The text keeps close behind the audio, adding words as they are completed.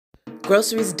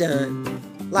Groceries done,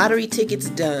 lottery tickets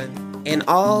done, and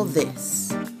all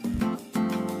this.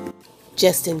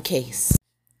 Just in case.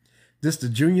 This the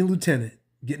junior lieutenant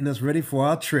getting us ready for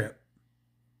our trip.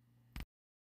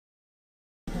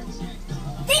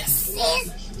 This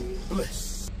is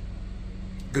Bliss.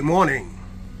 Good morning.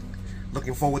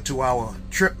 Looking forward to our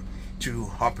trip to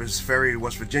Harpers Ferry,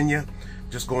 West Virginia.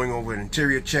 Just going over an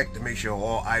interior check to make sure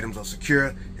all items are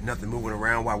secure and nothing moving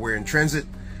around while we're in transit.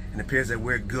 And it appears that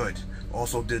we're good.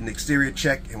 Also did an exterior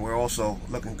check and we're also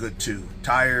looking good too.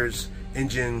 Tires,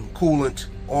 engine, coolant,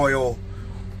 oil,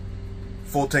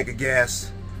 full tank of gas.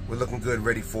 We're looking good,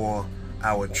 ready for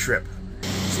our trip.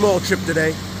 Small trip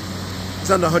today. It's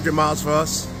under 100 miles for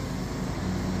us.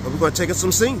 But we're going to take us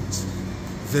some scenes.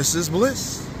 This is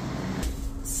Bliss.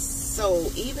 So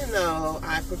even though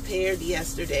I prepared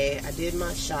yesterday, I did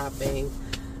my shopping,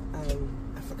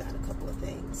 I forgot a couple of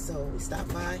things. So we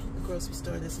stopped by the grocery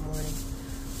store this morning.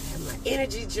 I have my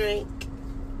energy drink.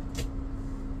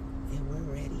 And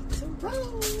we're ready to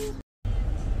roll.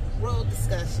 Road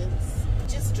discussions.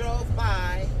 Just drove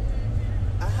by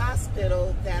a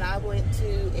hospital that I went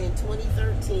to in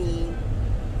 2013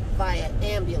 via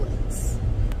ambulance.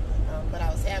 But I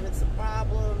was having some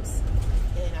problems.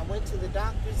 And I went to the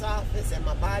doctor's office and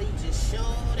my body just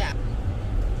showed out.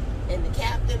 And the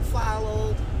captain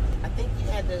followed. I think you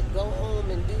had to go home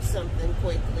and do something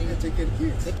quickly. Yeah, take care of the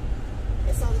kids.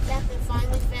 And so the captain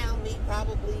finally found me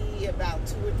probably about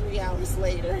 2 or 3 hours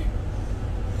later.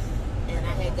 And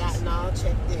I had gotten all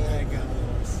checked in.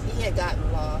 He had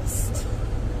gotten lost.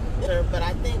 But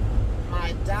I think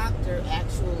my doctor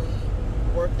actually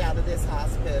worked out of this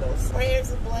hospital. Prayers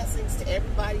and blessings to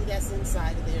everybody that's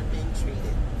inside of there being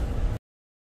treated.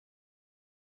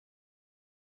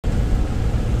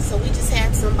 So we just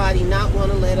had somebody not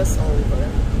want to let us over.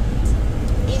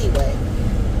 Anyway,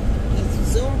 he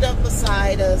zoomed up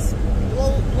beside us,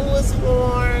 blew his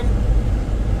horn,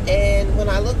 and when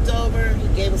I looked over, he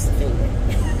gave us a finger.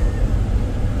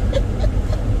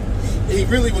 He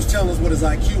really was telling us what his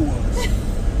IQ was.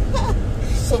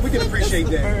 So we can appreciate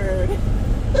that.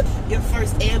 Your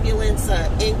first ambulance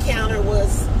encounter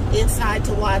was inside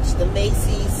to watch the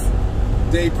Macy's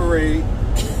Day Parade.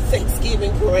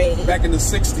 Thanksgiving parade. Back in the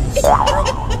 60s.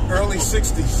 early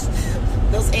 60s.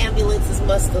 Those ambulances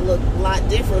must have looked a lot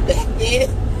different back then.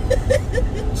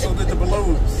 So did the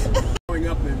balloons. Growing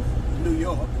up in New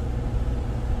York,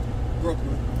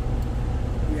 Brooklyn,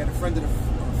 we had a friend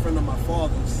of my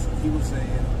father's. He was a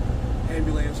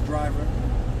ambulance driver.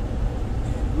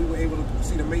 We were able to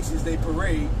see the Macy's Day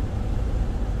Parade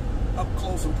up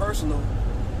close and personal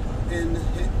in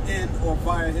or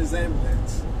via his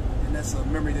ambulance. And that's a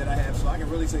memory that I have. So I can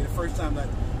really say the first time that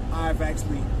I've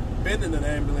actually been in an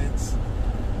ambulance,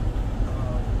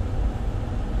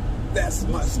 that's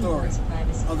my story.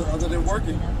 Other than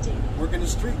working the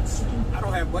streets. I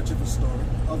don't have much of a story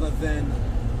other than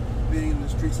being in the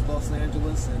streets of Los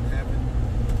Angeles and having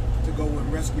to go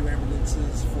and rescue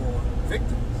ambulances for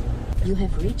victims. You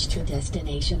have reached your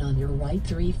destination on your right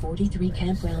 343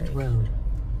 Campground Road.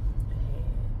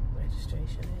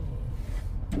 Registration.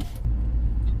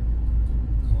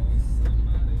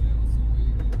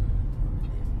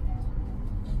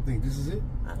 I think this is it.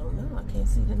 I don't know. I can't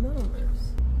see the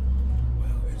numbers.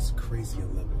 Wow, it's crazy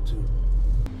on level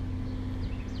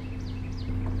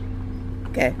 2.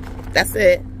 Okay, that's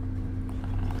it.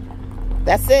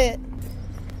 That's it.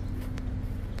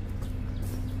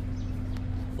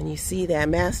 And you see that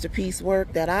masterpiece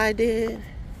work that I did?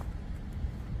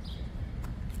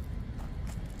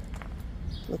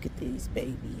 Look at these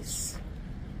babies.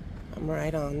 I'm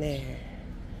right on there.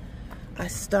 I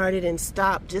started and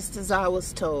stopped just as I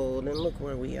was told, and look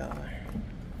where we are.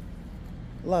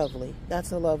 Lovely.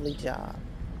 That's a lovely job.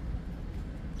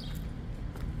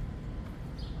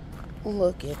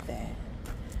 Look at that.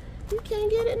 You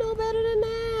can't get it no better than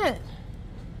that.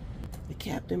 The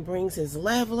captain brings his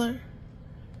leveler,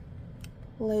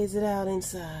 lays it out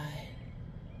inside.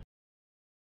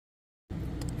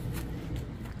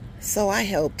 So I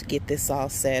helped get this all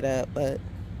set up, but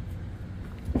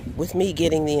with me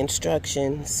getting the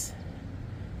instructions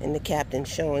and the captain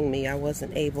showing me, I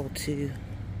wasn't able to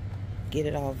get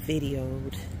it all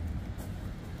videoed.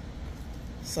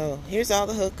 So here's all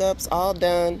the hookups, all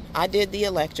done. I did the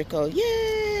electrical.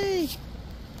 Yay!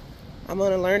 I'm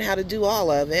gonna learn how to do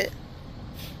all of it.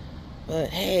 But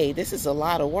hey, this is a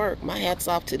lot of work. My hat's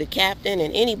off to the captain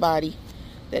and anybody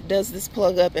that does this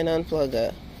plug up and unplug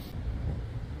up.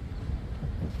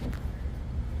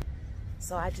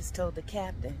 So I just told the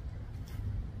captain,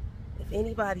 if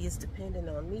anybody is dependent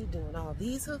on me doing all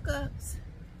these hookups,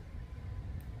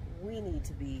 we need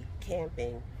to be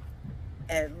camping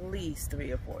at least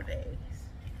 3 or 4 days.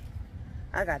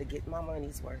 I got to get my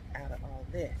money's worth out of all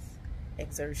this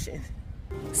exertion.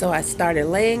 So I started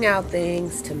laying out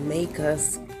things to make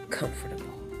us comfortable.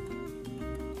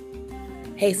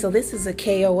 Hey, so this is a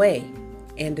KOA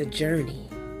and a journey.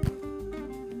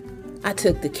 I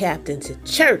took the captain to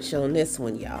church on this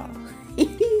one, y'all.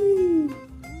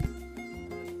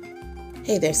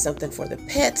 Hey, there's something for the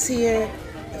pets here,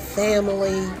 the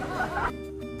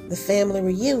family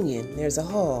reunion. There's a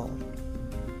hall,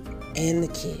 and the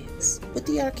kids with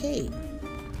the arcade.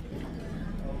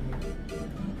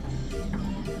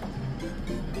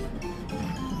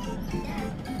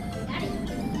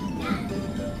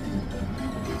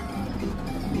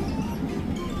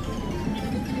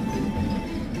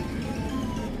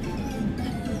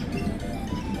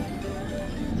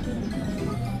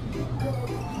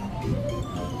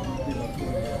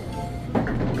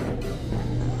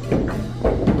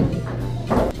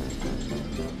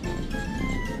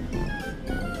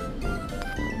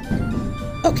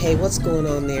 Okay, what's going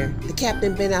on there? The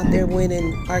captain been out there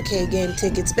winning arcade game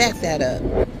tickets. Back that up.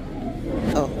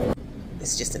 Oh,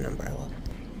 it's just an umbrella.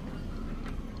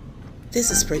 This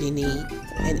is pretty neat.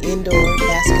 An indoor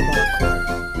basketball court.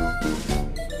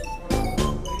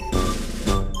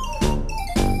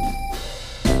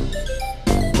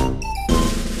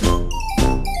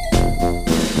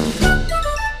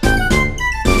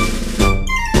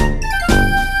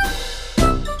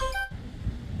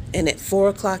 And at 4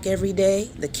 o'clock every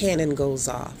day, the cannon goes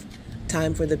off.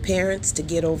 Time for the parents to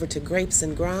get over to Grapes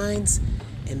and Grinds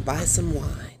and buy some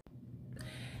wine.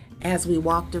 As we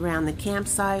walked around the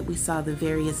campsite, we saw the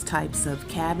various types of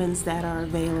cabins that are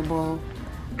available.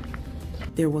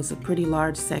 There was a pretty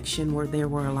large section where there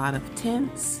were a lot of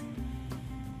tents,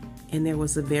 and there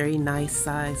was a very nice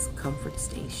sized comfort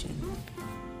station.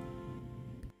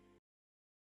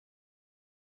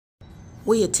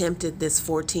 We attempted this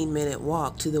 14-minute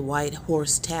walk to the White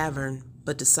Horse Tavern,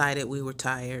 but decided we were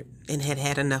tired and had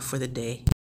had enough for the day.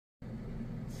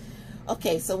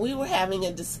 Okay, so we were having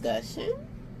a discussion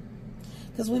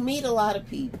because we meet a lot of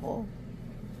people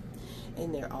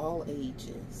and they're all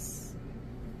ages.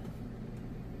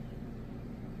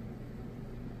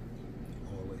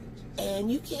 All ages.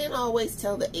 And you can't always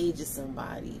tell the age of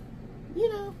somebody,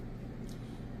 you know.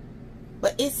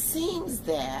 But it seems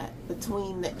that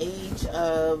between the age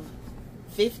of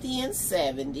 50 and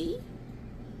 70,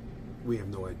 We have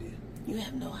no idea. you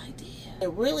have no idea.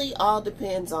 It really all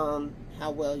depends on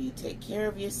how well you take care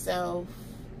of yourself,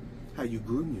 How you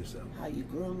groom yourself. how you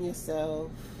groom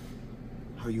yourself.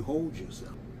 How you hold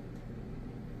yourself.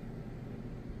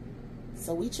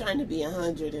 So we trying to be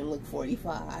 100 and look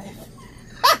 45.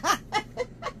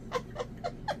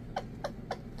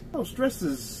 Oh, stress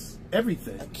is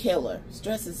everything. A killer.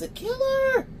 Stress is a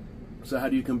killer. So how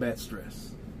do you combat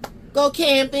stress? Go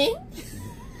camping.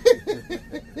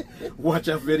 Watch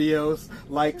our videos,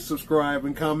 like, subscribe,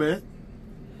 and comment.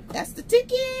 That's the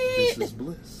ticket. This is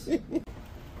bliss.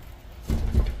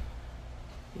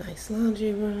 Nice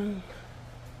laundry room.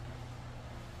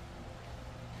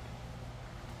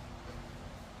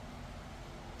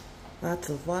 Lots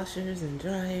of washers and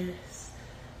dryers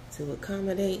to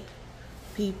accommodate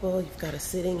people. You've got a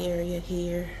sitting area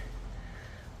here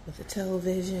with a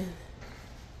television.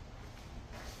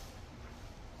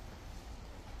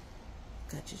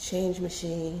 Got your change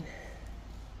machine.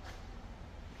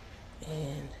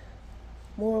 And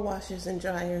more washers and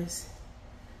dryers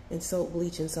and soap,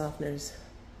 bleach, and softeners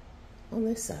on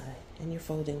this side. And your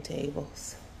folding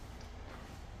tables.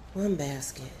 One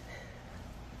basket.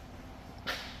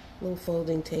 Little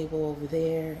folding table over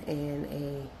there and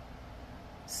a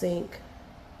sink,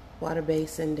 water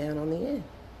basin down on the end.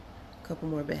 A couple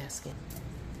more baskets.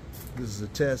 This is a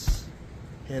test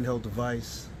handheld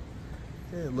device.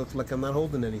 Yeah, it looks like I'm not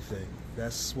holding anything.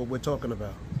 That's what we're talking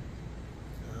about.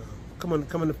 Come on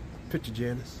the picture,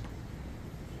 Janice.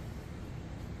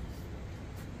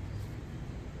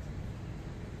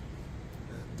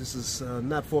 This is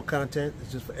not for content.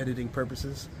 It's just for editing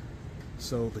purposes.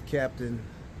 So the captain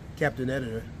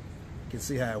editor can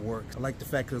see how it works. I like the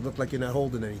fact that it looks like you're not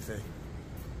holding anything,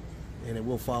 and it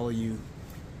will follow you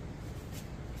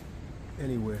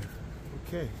anywhere.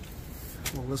 Okay.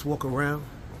 Well, let's walk around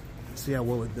and see how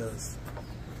well it does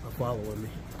by following me.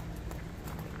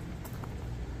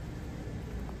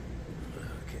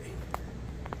 Okay.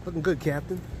 Looking good,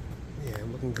 Captain. Yeah,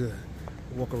 I'm looking good.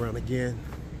 Walk around again.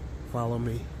 Follow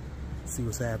me. See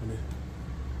what's happening.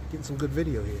 Getting some good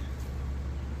video here.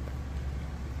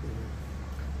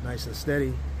 Nice and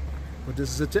steady. But this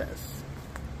is a test.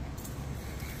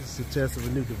 This is a test of a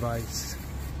new device.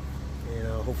 And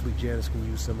hopefully Janice can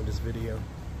use some of this video.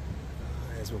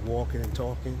 as we're walking and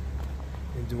talking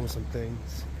and doing some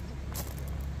things.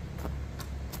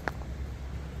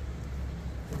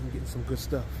 And getting some good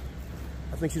stuff.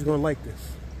 I think she's gonna like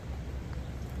this.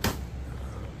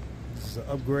 This is an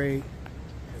upgrade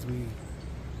as we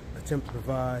attempt to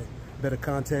provide better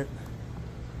content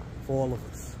for all of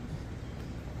us.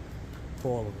 For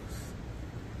all of us.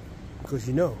 Because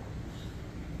you know,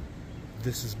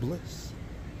 this is bliss.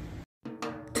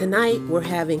 Tonight we're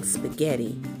having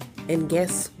spaghetti, and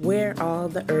guess where all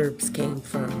the herbs came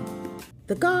from?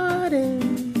 The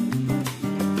garden.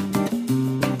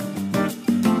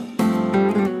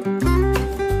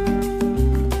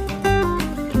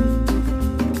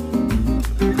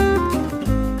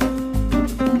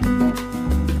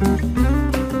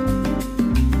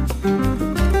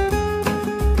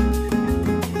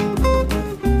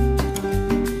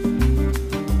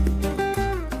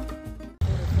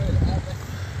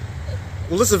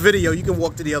 Well, this is a video. You can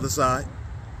walk to the other side.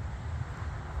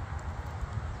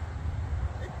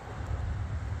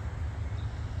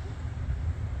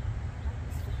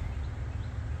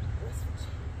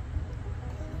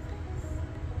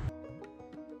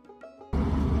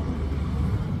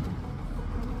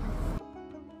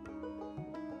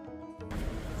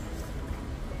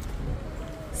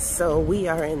 So we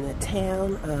are in the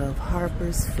town of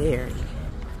Harpers Ferry.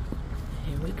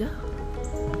 Here we go.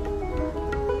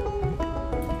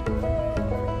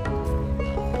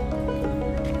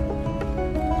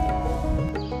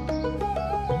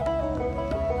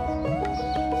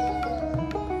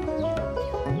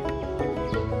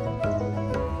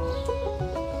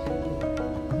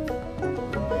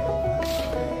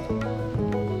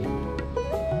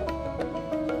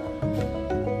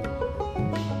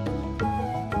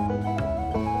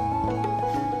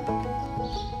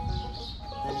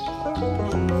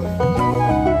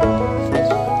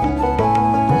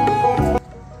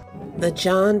 The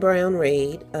John Brown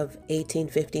raid of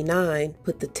 1859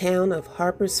 put the town of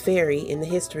Harpers Ferry in the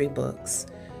history books.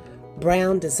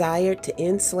 Brown desired to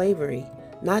end slavery,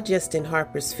 not just in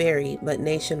Harpers Ferry, but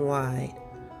nationwide.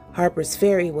 Harpers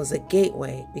Ferry was a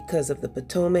gateway because of the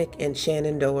Potomac and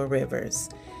Shenandoah rivers.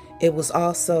 It was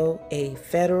also a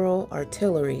federal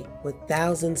artillery with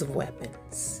thousands of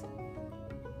weapons.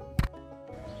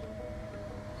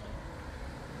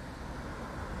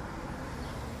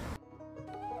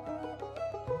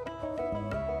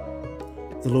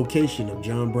 The location of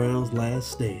John Brown's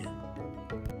last stand.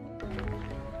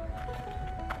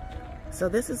 So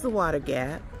this is the water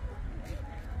gap,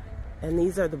 and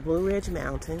these are the Blue Ridge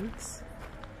Mountains.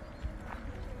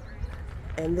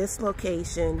 And this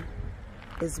location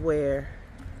is where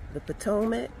the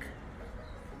Potomac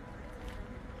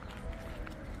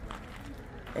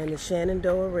and the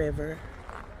Shenandoah River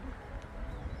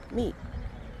meet.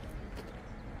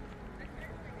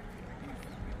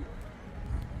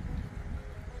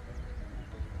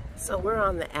 So we're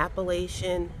on the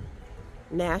Appalachian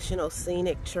National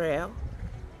Scenic Trail.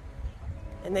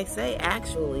 And they say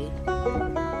actually,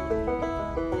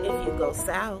 if you go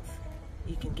south,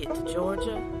 you can get to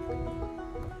Georgia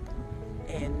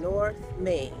and North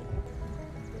Maine.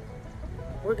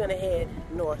 We're gonna head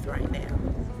north right now,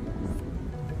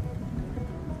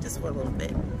 just for a little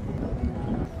bit.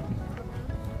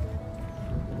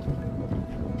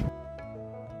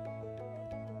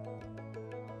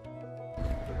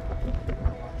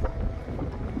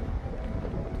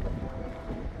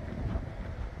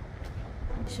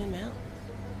 Mountain.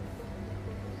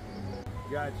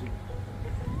 Got you.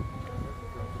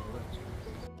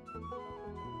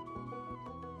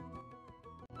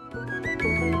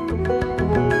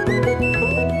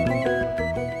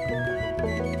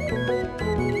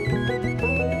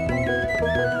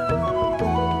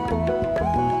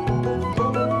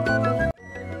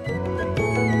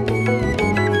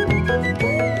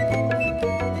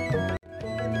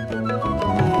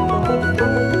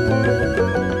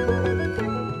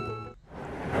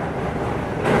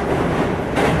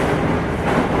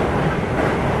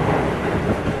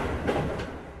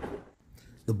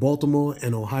 The Baltimore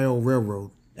and Ohio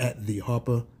Railroad at the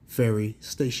Harper Ferry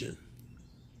Station.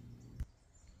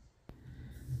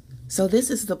 So this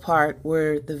is the part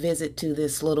where the visit to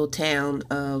this little town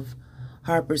of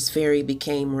Harpers Ferry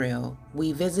became real.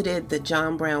 We visited the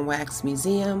John Brown Wax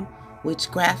Museum,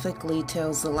 which graphically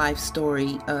tells the life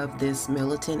story of this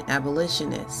militant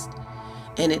abolitionist.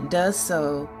 And it does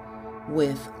so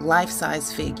with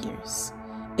life-size figures.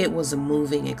 It was a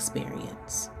moving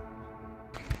experience.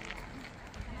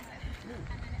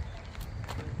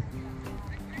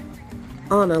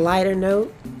 On a lighter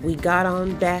note, we got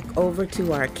on back over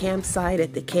to our campsite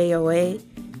at the KOA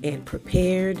and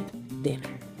prepared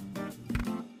dinner.